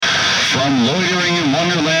From Loitering in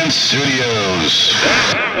Wonderland Studios.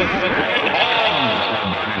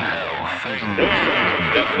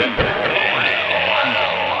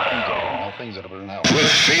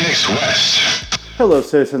 With Phoenix West. Hello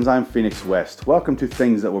citizens, I'm Phoenix West. Welcome to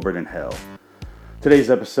Things That Will Burn in Hell. Today's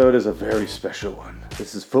episode is a very special one.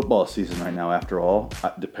 This is football season right now after all.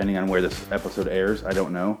 Depending on where this episode airs, I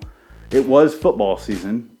don't know. It was football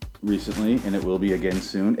season recently, and it will be again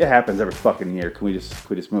soon. It happens every fucking year. Can we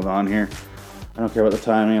just move on here? I don't care about the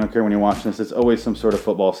timing. I don't care when you're watching this. It's always some sort of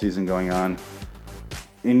football season going on.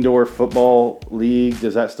 Indoor football league,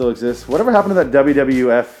 does that still exist? Whatever happened to that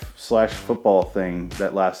WWF/football thing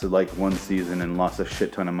that lasted like one season and lost a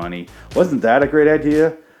shit ton of money? Wasn't that a great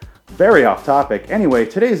idea? Very off topic. Anyway,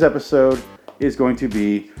 today's episode is going to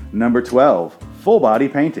be number 12, full body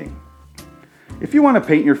painting. If you want to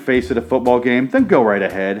paint your face at a football game, then go right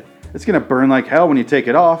ahead. It's going to burn like hell when you take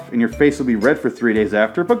it off, and your face will be red for 3 days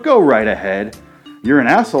after, but go right ahead. You're an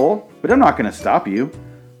asshole, but I'm not going to stop you.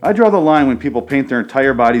 I draw the line when people paint their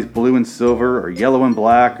entire bodies blue and silver, or yellow and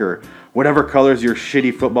black, or whatever colors your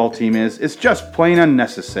shitty football team is. It's just plain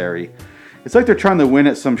unnecessary. It's like they're trying to win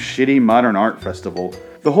at some shitty modern art festival.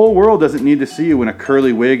 The whole world doesn't need to see you in a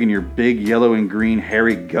curly wig and your big yellow and green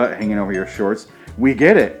hairy gut hanging over your shorts. We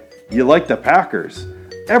get it. You like the Packers.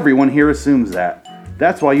 Everyone here assumes that.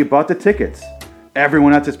 That's why you bought the tickets.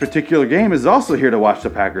 Everyone at this particular game is also here to watch the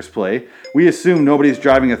Packers play. We assume nobody's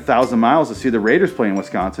driving 1,000 miles to see the Raiders play in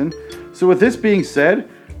Wisconsin. So with this being said,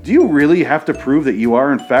 do you really have to prove that you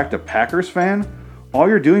are in fact a Packers fan? All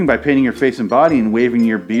you're doing by painting your face and body and waving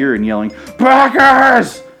your beer and yelling,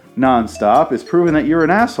 "Packers!" non-stop is proving that you're an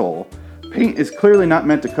asshole. Paint is clearly not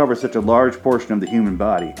meant to cover such a large portion of the human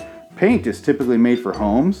body. Paint is typically made for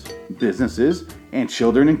homes, businesses, and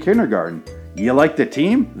children in kindergarten. You like the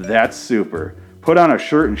team? That's super. Put on a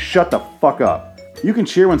shirt and shut the fuck up. You can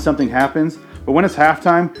cheer when something happens, but when it's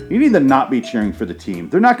halftime, you need to not be cheering for the team.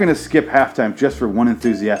 They're not going to skip halftime just for one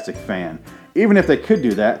enthusiastic fan. Even if they could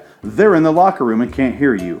do that, they're in the locker room and can't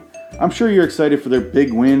hear you. I'm sure you're excited for their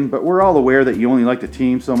big win, but we're all aware that you only like the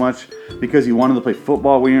team so much because you wanted to play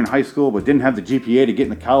football when you were in high school but didn't have the GPA to get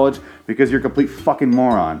into college because you're a complete fucking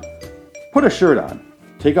moron. Put a shirt on,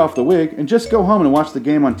 take off the wig, and just go home and watch the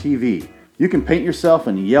game on TV. You can paint yourself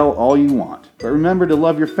and yell all you want, but remember to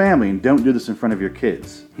love your family and don't do this in front of your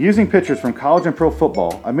kids. Using pictures from college and pro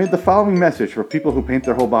football, I made the following message for people who paint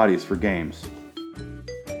their whole bodies for games.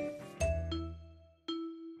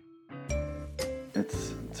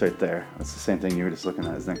 It's right there. That's the same thing you were just looking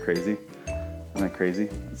at. Isn't that crazy? Isn't that crazy?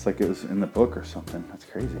 It's like it was in the book or something. That's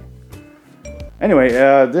crazy. Anyway,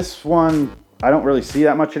 this one I don't really see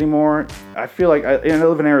that much anymore. I feel like I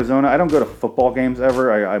live in Arizona. I don't go to football games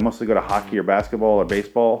ever. I mostly go to hockey or basketball or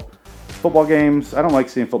baseball. Football games, I don't like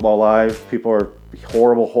seeing football live. People are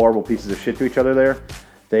horrible, horrible pieces of shit to each other there.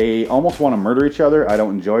 They almost want to murder each other. I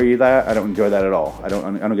don't enjoy that. I don't enjoy that at all. I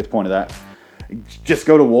don't get the point of that. Just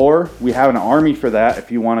go to war. We have an army for that if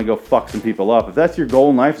you want to go fuck some people up. If that's your goal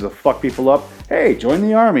in life is to fuck people up, hey, join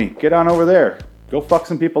the army. Get on over there. Go fuck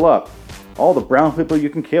some people up. All the brown people you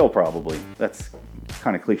can kill, probably. That's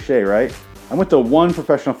kind of cliche, right? I went to one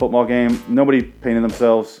professional football game. Nobody painted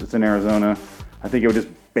themselves. It's in Arizona. I think it would just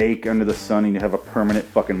bake under the sun and you have a permanent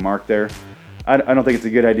fucking mark there. I don't think it's a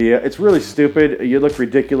good idea. It's really stupid. You look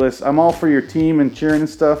ridiculous. I'm all for your team and cheering and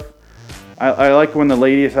stuff. I like when the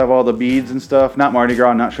ladies have all the beads and stuff. Not Mardi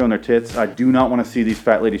Gras, not showing their tits. I do not want to see these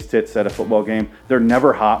fat ladies' tits at a football game. They're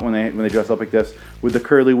never hot when they dress up like this with the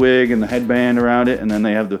curly wig and the headband around it, and then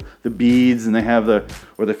they have the beads and they have the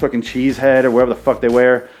fucking cheese head or whatever the fuck they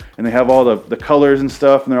wear, and they have all the colors and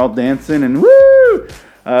stuff, and they're all dancing and woo!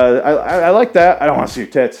 I like that. I don't want to see your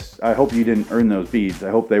tits. I hope you didn't earn those beads.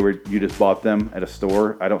 I hope you just bought them at a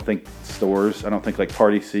store. I don't think like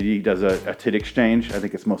Party City does a tit exchange. I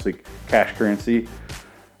think it's mostly cash currency.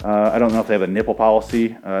 I don't know if they have a nipple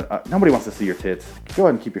policy. Nobody wants to see your tits. Go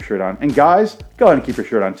ahead and keep your shirt on. And guys, go ahead and keep your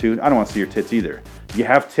shirt on too. I don't want to see your tits either. You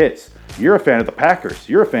have tits. You're a fan of the Packers.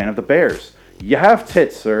 You're a fan of the Bears. You have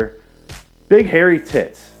tits, sir. Big hairy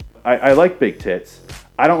tits. I like big tits.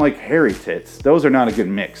 I don't like hairy tits. Those are not a good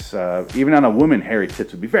mix. Even on a woman, hairy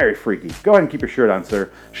tits would be very freaky. Go ahead and keep your shirt on,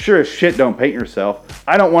 sir. Sure as shit, don't paint yourself.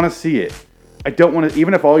 I don't want to see it. I don't want to,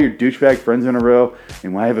 even if all your douchebag friends are in a row,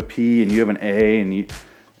 and I have a P and you have an A, I'm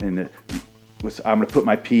going to put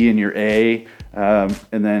my P in your A, and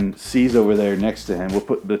then C's over there next to him. We'll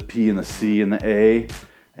put the P and the C and the A,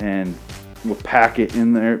 and we'll pack it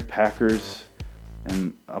in there, Packers,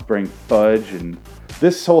 and I'll bring fudge, and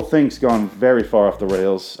this whole thing's gone very far off the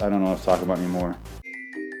rails. I don't know what to talk about anymore.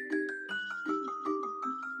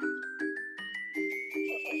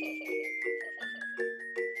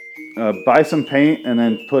 buy some paint and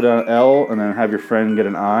then put an L and then have your friend get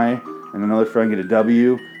an I and another friend get a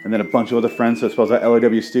W and then a bunch of other friends, so it spells out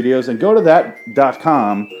LAW Studios. And go to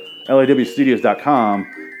that.com, LAWstudios.com.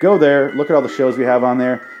 Go there, look at all the shows we have on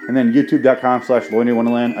there, and then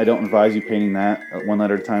youtube.com/LoyneWonderland. I don't advise you painting that one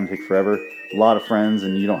letter at a time. It takes forever. A lot of friends,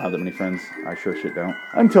 and you don't have that many friends. I sure shit don't.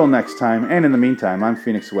 Until next time, and in the meantime, I'm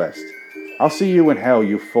Phoenix West. I'll see you in hell,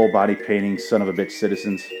 you full-body painting son of a bitch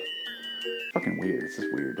citizens. Fucking weird. It's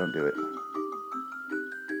just weird. Don't do it.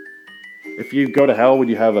 If you go to hell, would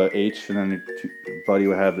you have a H, and then your buddy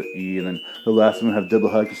would have the E, and then the last one would have double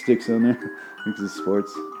hockey sticks on there? Because it's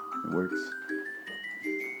sports. It works.